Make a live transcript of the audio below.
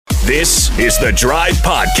This is The Drive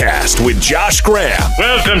Podcast with Josh Graham.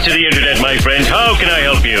 Welcome to the internet, my friend. How can I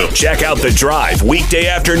help you? Check out The Drive weekday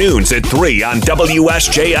afternoons at 3 on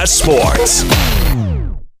WSJS Sports.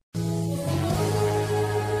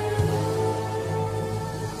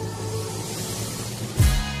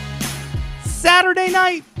 Saturday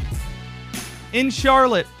night in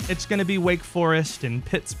Charlotte. It's going to be Wake Forest and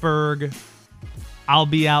Pittsburgh. I'll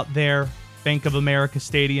be out there. Bank of America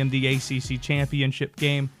Stadium, the ACC championship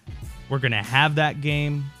game. We're going to have that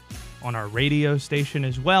game on our radio station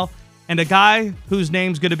as well. And a guy whose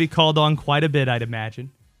name's going to be called on quite a bit, I'd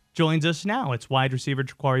imagine, joins us now. It's wide receiver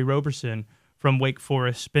Jacquarii Roberson from Wake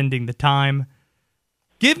Forest, spending the time.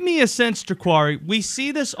 Give me a sense, Jacquarii. We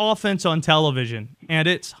see this offense on television, and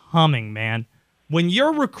it's humming, man. When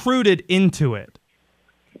you're recruited into it,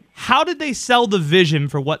 how did they sell the vision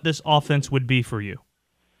for what this offense would be for you?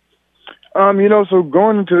 So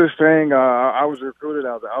going into this thing, I was recruited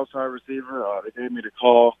as an outside receiver. They gave me the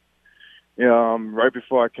call, right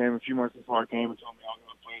before I came, a few months before I came, and told me I was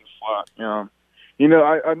going to play in the slot.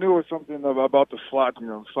 I knew it was something about the slot.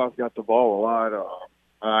 The slots got the ball a lot.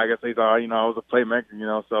 I guess they thought, I was a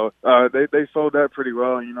playmaker, so they sold that pretty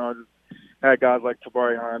well. I just had guys like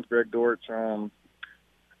Jacquarii Hines, Greg Dortch, so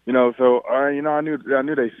I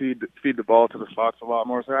knew they feed the ball to the slots a lot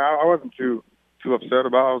more. So I wasn't too upset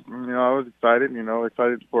about it. I was excited,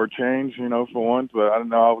 excited for a change, for once, but I didn't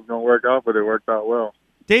know how it was going to work out, but it worked out well.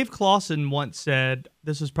 Dave Clawson once said,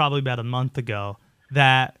 this was probably about a month ago,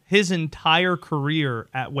 that his entire career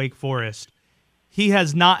at Wake Forest, he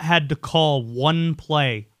has not had to call one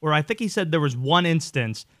play, or I think he said there was one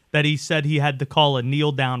instance that he said he had to call a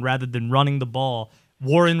kneel down rather than running the ball.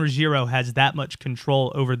 Warren Ruggiero has that much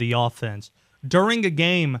control over the offense. During a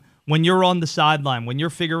game, when you're on the sideline, when you're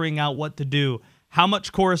figuring out what to do, how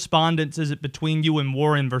much correspondence is it between you and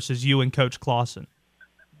Warren versus you and Coach Clawson?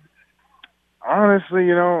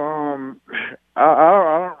 Honestly, I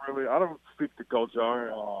don't speak to Coach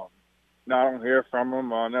R. I don't hear from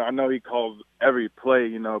him. I know he calls every play,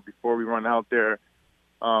 before we run out there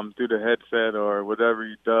through the headset or whatever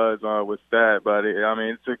he does with that. But,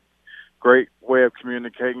 it's a great way of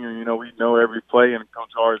communicating. We know every play, and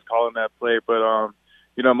Coach R is calling that play. But,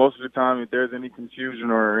 most of the time, if there's any confusion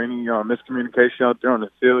or any miscommunication out there on the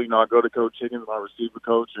field, I go to Coach Higgins, my receiver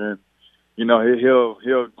coach, and,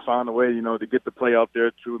 he'll find a way, to get the play out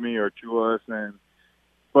there to me or to us.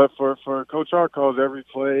 But for Coach R calls every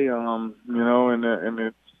play, and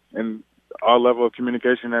our level of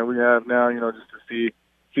communication that we have now, just to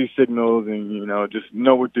see signals and, just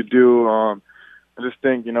know what to do. I just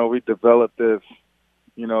think, we developed this,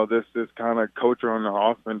 this kind of culture on the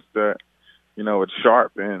offense that, it's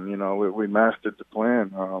sharp and, we mastered the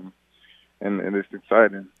plan, and it's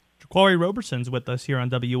exciting. Jacquarii Roberson's with us here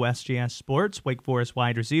on WSJS Sports, Wake Forest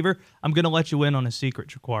wide receiver. I'm going to let you in on a secret,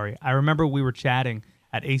 Jacquarii. I remember we were chatting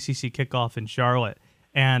at ACC Kickoff in Charlotte,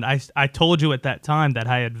 and I told you at that time that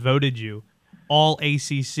I had voted you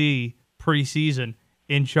All-ACC preseason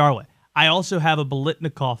in Charlotte. I also have a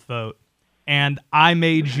Biletnikoff vote, and I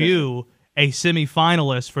made you a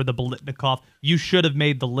semifinalist for the Biletnikoff. You should have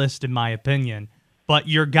made the list, in my opinion. But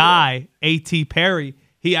your guy, A.T. Perry,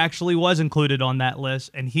 he actually was included on that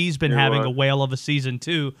list, and he's been having a whale of a season,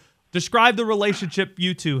 too. Describe the relationship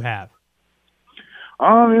you two have.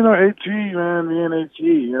 A.T., man, me and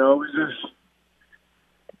A.T.,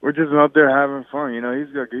 we're just out there having fun.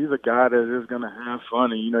 He's a guy that is going to have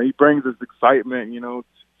fun. And, he brings this excitement,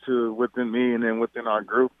 to within me and then within our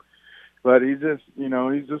group. But he's just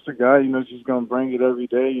a guy, just going to bring it every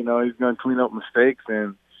day. He's going to clean up mistakes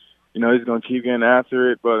and, he's going to keep getting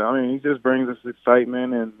after it. But, he just brings us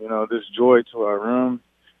excitement and, this joy to our room.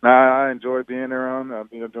 Now, I enjoy being around. I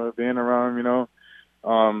enjoy being around him,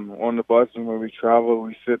 on the bus and when we travel,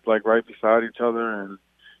 we sit, right beside each other and,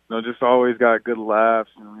 just always got good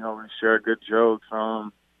laughs and we always share good jokes.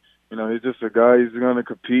 He's just a guy. He's going to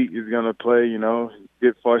compete. He's going to play,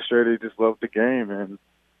 get frustrated. He just loves the game.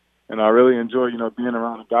 And I really enjoy, being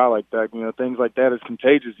around a guy like that. Things like that is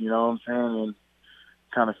contagious, you know what I'm saying? And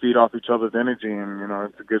kind of feed off each other's energy. And,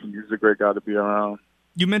 he's a great guy to be around.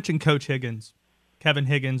 You mentioned Coach Higgins, Kevin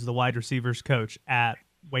Higgins, the wide receivers coach at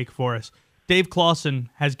Wake Forest. Dave Clawson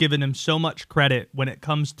has given him so much credit when it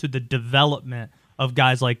comes to the development of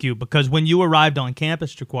guys like you. Because when you arrived on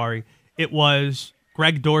campus, Jacquarii, it was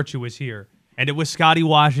Greg Dortch who was here, and it was Scotty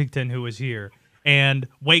Washington who was here. And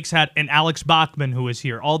Wake's had an Alex Bachman who was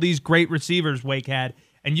here. All these great receivers Wake had,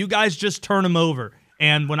 and you guys just turn them over.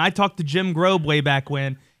 And when I talked to Jim Grobe way back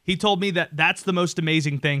when, he told me that that's the most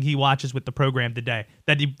amazing thing he watches with the program today,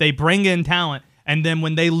 that they bring in talent, and then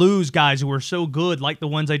when they lose guys who are so good, like the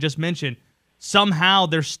ones I just mentioned, somehow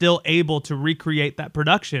they're still able to recreate that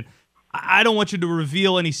production. I don't want you to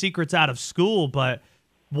reveal any secrets out of school, but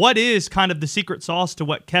what is kind of the secret sauce to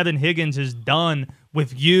what Kevin Higgins has done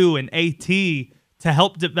with you and AT to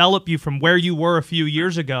help develop you from where you were a few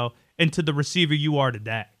years ago into the receiver you are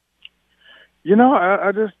today?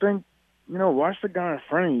 I just think, watch the guy in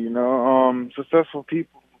front of you.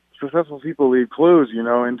 Successful people leave clues,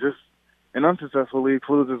 and unsuccessful leave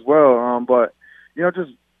clues as well. But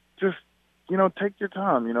just take your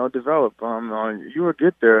time, develop. You will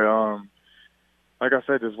get there. Like I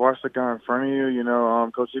said, just watch the guy in front of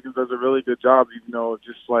you. Coach Higgins does a really good job,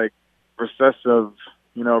 just like recessive,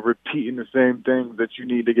 repeating the same things that you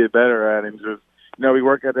need to get better at, and just, we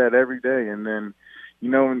work at that every day. And then,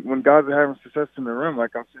 when guys are having success in the room,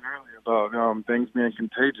 like I said earlier about things being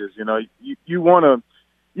contagious, you want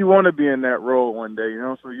to be in that role one day,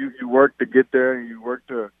 so you work to get there, and you work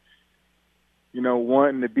to,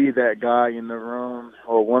 wanting to be that guy in the room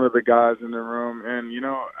or one of the guys in the room. And,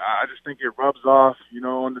 I just think it rubs off,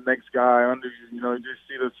 on the next guy under you, you just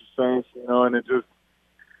see the success, and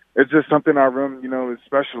it's just something our room, is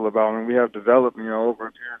special about, and we have developed, over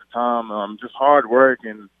a period of time. Just hard work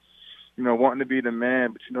and, wanting to be the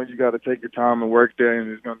man, but you got to take your time and work there,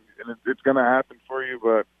 and it's gonna happen for you.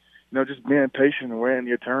 But just being patient and waiting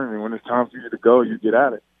your turn, and when it's time for you to go, you get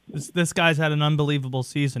at it. This guy's had an unbelievable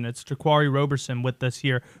season. It's Jacquarii Roberson with us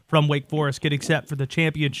here from Wake Forest, getting set for the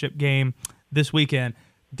championship game this weekend.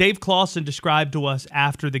 Dave Clawson described to us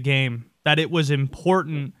after the game that it was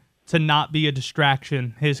important to not be a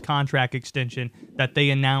distraction, his contract extension that they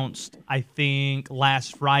announced, I think,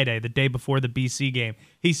 last Friday, the day before the BC game.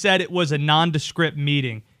 He said it was a nondescript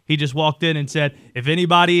meeting. He just walked in and said, if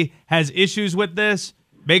anybody has issues with this,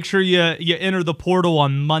 make sure you enter the portal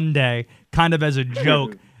on Monday, kind of as a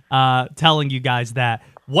joke, telling you guys that.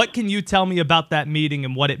 What can you tell me about that meeting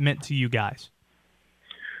and what it meant to you guys?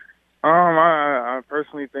 I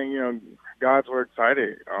personally think, guys were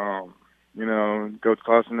excited. Coach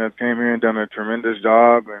Clawson has came here and done a tremendous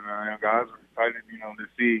job, and guys are excited,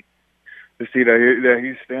 to see that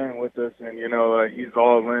he's staying with us, and he's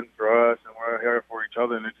all in for us, and we're here for each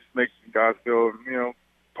other, and it just makes guys feel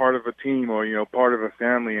part of a team, or part of a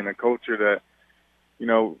family and a culture that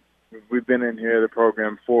we've been in here the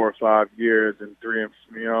program 4 or 5 years and 3 and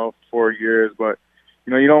 4 years, but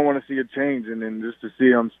you don't want to see a change, and then just to see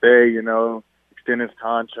him stay, extend his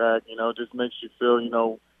contract, just makes you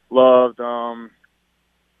feel loved,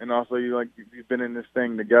 and also you've been in this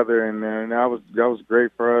thing together, and that was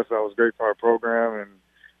great for us. That was great for our program, and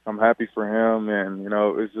I'm happy for him, and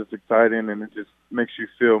it's just exciting, and it just makes you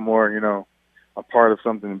feel more a part of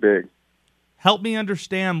something big. Help me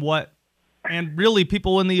understand and really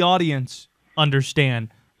people in the audience understand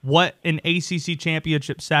what an ACC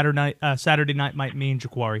championship Saturday night might mean,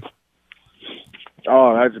 Jacquarii.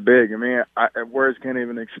 Oh, that's big. I mean, words can't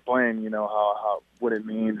even explain, how what it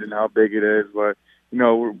means and how big it is. But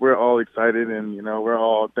we're all excited, and we're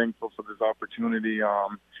all thankful for this opportunity.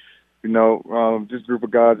 This group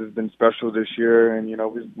of guys has been special this year, and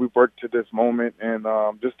we've worked to this moment, and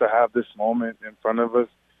just to have this moment in front of us,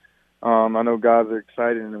 I know guys are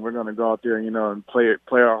excited, and we're going to go out there, and play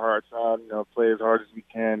our hearts out, play as hard as we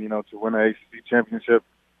can, to win an ACC championship.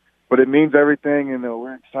 But it means everything, and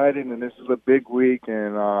we're excited, and this is a big week,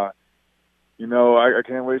 and I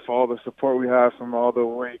can't wait for all the support we have from all the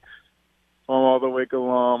Wake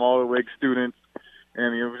alum, all the Wake students,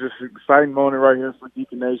 and it was just an exciting moment right here for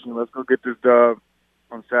Deacon Nation. Let's go get this dub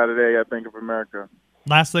on Saturday at Bank of America.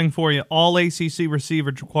 Last thing for you, All-ACC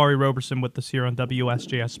receiver Jacquarii Roberson with us here on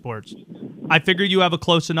WSJS Sports. I figure you have a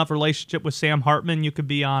close enough relationship with Sam Hartman you could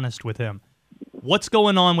be honest with him. What's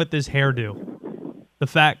going on with his hairdo? The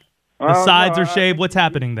fact the sides are shaved. What's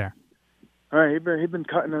happening there? All right, he been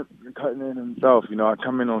cutting it himself. I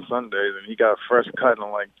come in on Sundays and he got a fresh cut, and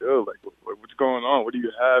I'm like, dude, what's going on? What do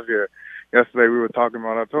you have here? Yesterday we were talking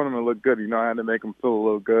about it. I told him it looked good. I had to make him feel a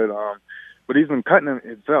little good. But he's been cutting it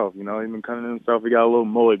himself. He's been cutting it himself. He got a little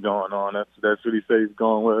mullet going on. That's what he said he's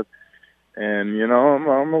going with. And I'm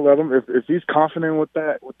gonna let him. If he's confident with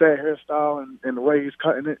that hairstyle and the way he's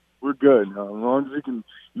cutting it, we're good. As long as he can,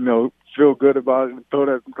 feel good about it and throw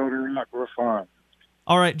the rock, we're fine.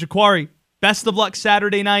 All right, Jacquarii, best of luck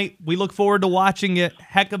Saturday night. We look forward to watching it.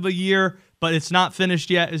 Heck of a year, but it's not finished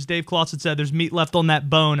yet. As Dave Clawson said, there's meat left on that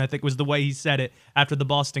bone, I think was the way he said it after the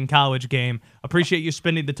Boston College game. Appreciate you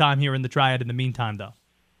spending the time here in the Triad in the meantime, though.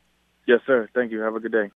 Yes, sir. Thank you. Have a good day.